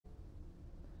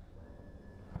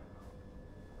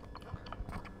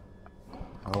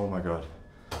Oh my god.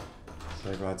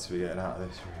 So glad to be getting out of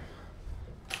this room.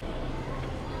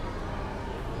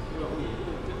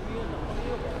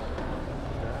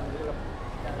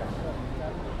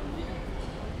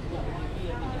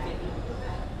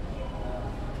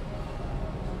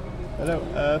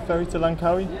 Hello, ferry to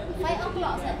Langkawi? 5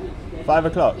 o'clock, sir. 5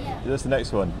 o'clock? Yeah. That's the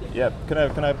next one. Yeah. Can I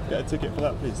get a ticket for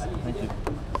that, please? Thank you.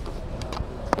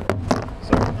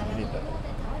 Sorry, you need that.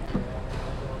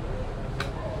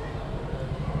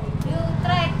 You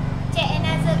try check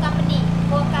another company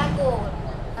for cargo.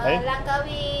 Hey?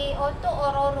 Langkawi Auto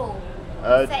or Roro?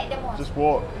 Inside the mosque. Just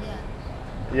walk.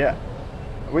 Yeah. Yeah.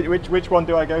 Which one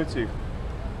do I go to? You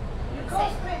go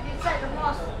straight inside the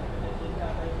mosque.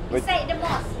 Inside the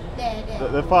mosque. There.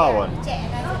 The far one?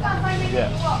 Check another company. Yeah.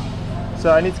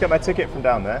 So I need to get my ticket from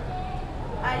down there.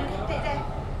 You can take there.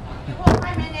 You walk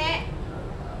 5 minutes.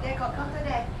 They got counter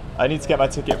there. I need to get my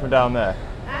ticket from down there.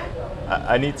 Huh?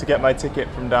 I need to get my ticket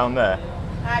from down there.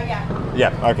 Yeah.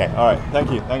 Yeah, okay, alright.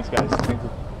 Thank you. Thanks, guys. Thank you.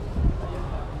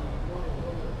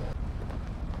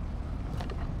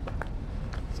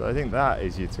 So I think that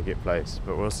is your ticket place,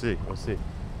 but we'll see. We'll see.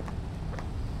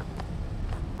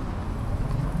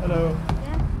 Hello. Yeah.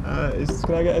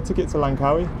 Can I get a ticket to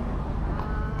Langkawi?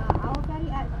 Our ferry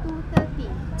at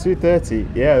 2:30. 2:30.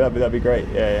 Yeah, that'd be great.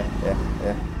 Yeah.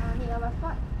 Need your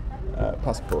passport?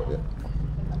 Passport. Yeah.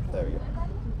 There we go.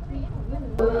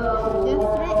 Just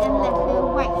straight and left the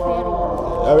white ferry.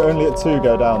 Oh, only at 2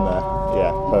 go down there.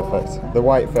 Yeah, perfect. The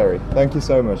white ferry. Thank you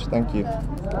so much. Thank you.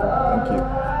 Thank you.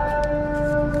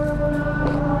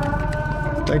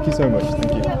 Thank you so much.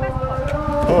 Thank you.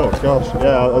 Oh gosh,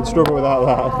 yeah, I'd struggle without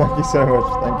that. Thank you so much.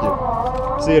 Thank you.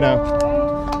 See you now.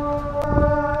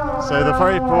 So the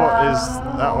ferry port is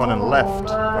that one and left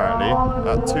apparently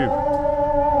at 2.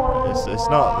 It's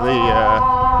not the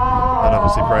and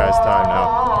obviously prayer's time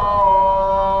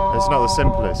now. It's not the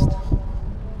simplest.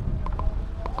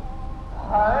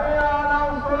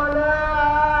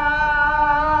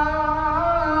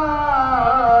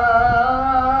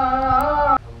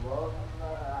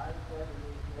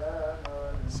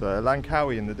 So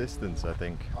Langkawi in the distance, I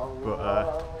think, but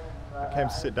I came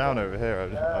to sit down over here.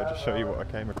 I'll just show you what I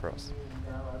came across.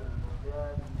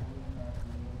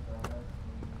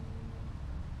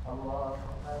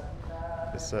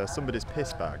 It's somebody's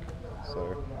piss bag,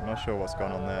 so I'm not sure what's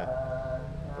gone on there.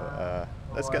 But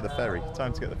let's get the ferry.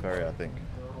 Time to get the ferry, I think.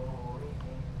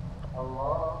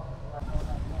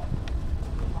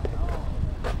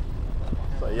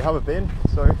 So you haven't been?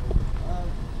 Sorry.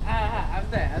 I'm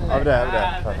there. Over there.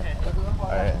 Perfect.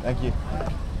 Alright, thank you.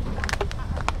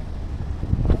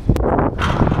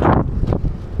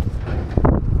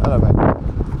 Hello, mate.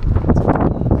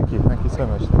 Thank you so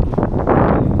much. Thank you.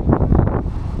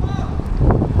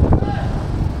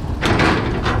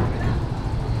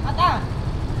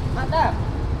 Madam.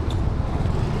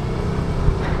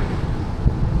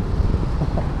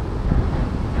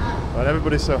 Well,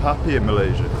 everybody's so happy in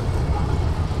Malaysia.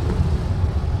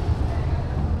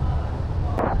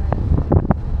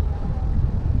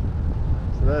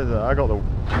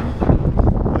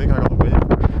 I think I got the weird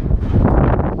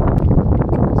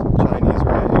some Chinese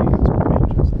writing, that's pretty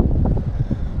interesting.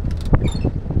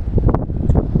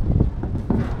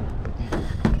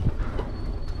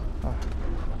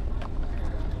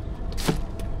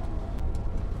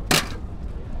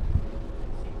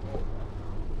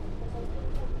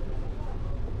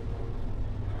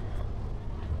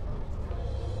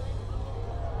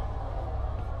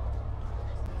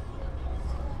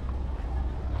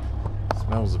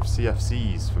 Smells of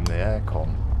CFCs from the aircon.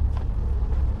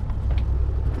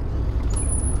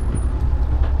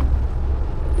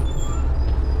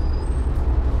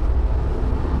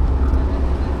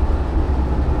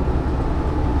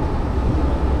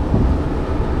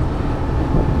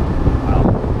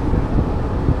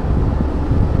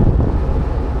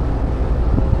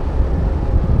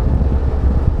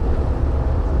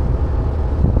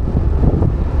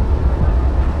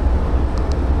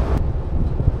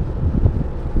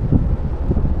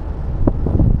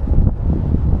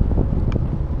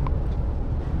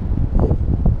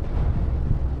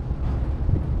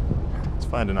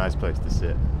 Find a nice place to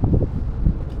sit.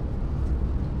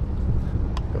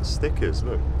 Got stickers,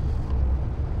 look.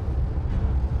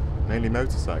 Mainly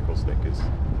motorcycle stickers.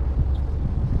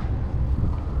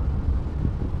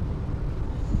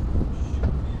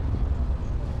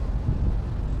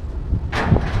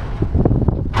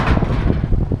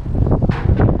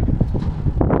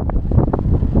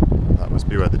 That must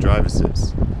be where the driver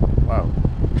sits. Wow.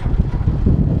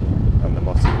 And the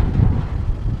mosque.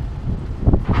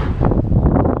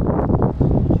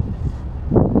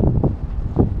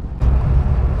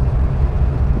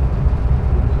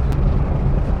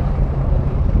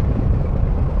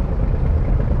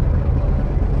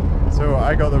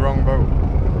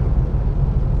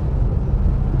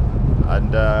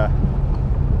 and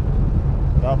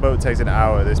that boat takes an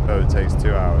hour, this boat takes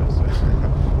 2 hours.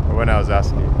 But when I was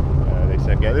asking, they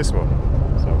said get this one.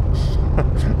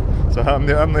 So I'm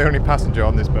the only passenger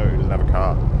on this boat who doesn't have a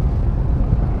car.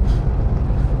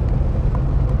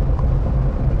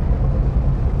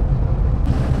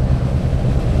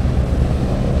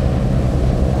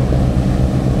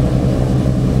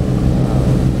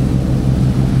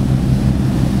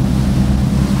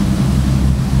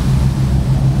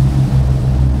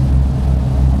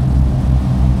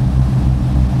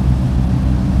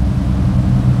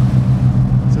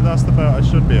 That's the boat I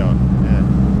should be on, yeah.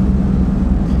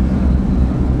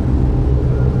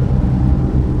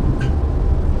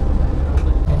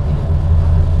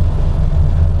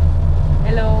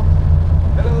 Hello.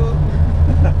 Hello.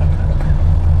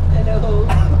 Hello.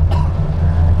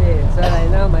 Okay, so right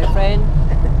now my friend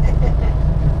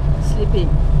sleeping.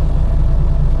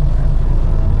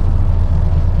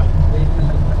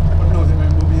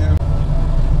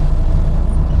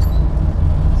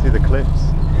 See the cliffs?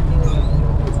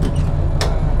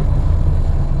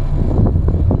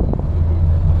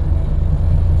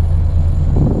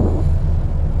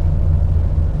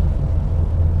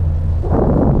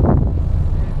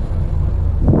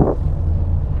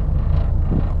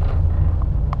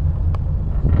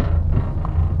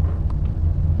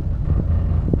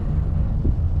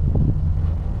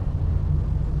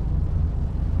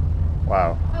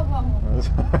 Wow. Oh, wow.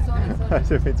 Sorry. I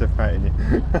didn't mean to frighten you.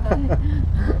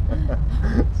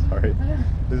 Sorry.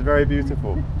 It's very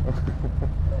beautiful.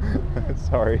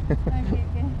 Sorry. Okay.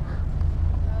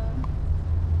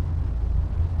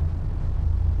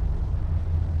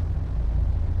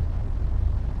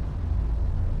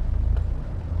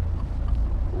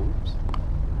 Oops.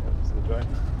 That's the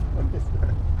joint.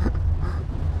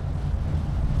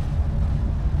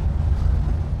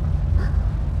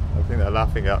 I think they're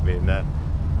laughing at me in there.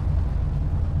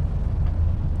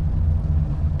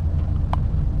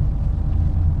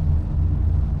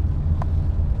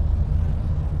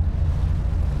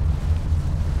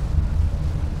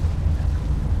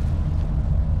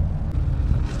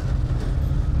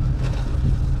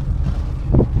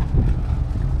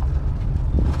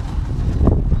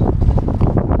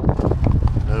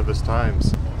 Nervous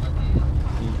times.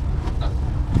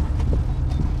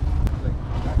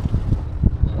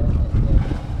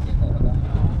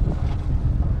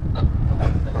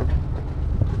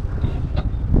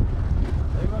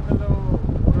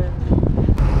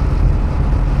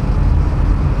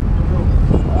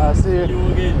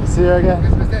 See you again.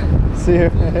 See you.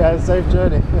 Yeah, safe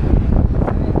journey.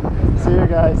 See you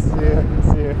guys.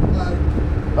 See you.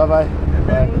 Bye bye.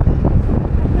 Bye.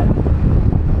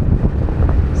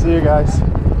 See you guys.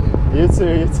 You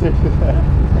too.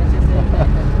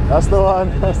 That's the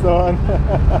one.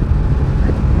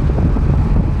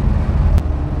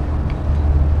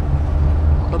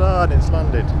 Hold on, it's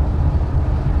landed.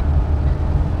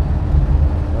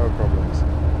 No problems.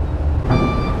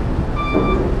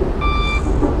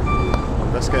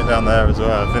 Let's get down there as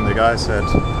well. I think the guy said I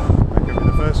could be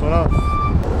the first one off.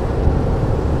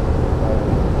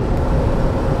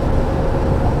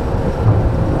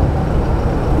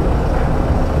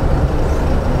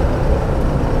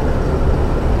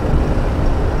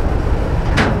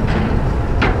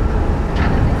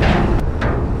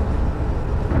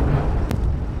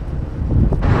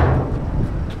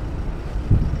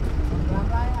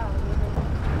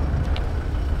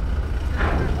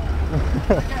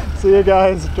 See you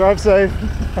guys, drive safe.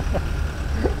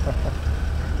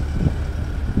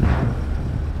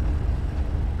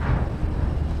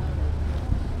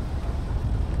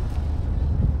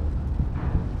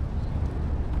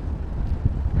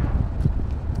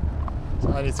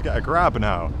 So I need to get a grab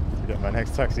now to get my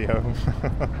next taxi home.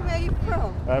 Where are you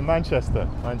from? Manchester,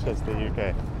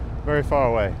 UK. Very far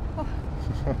away. Oh.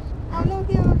 How long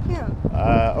have you been here?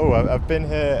 I've been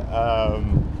here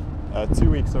 2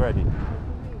 weeks already.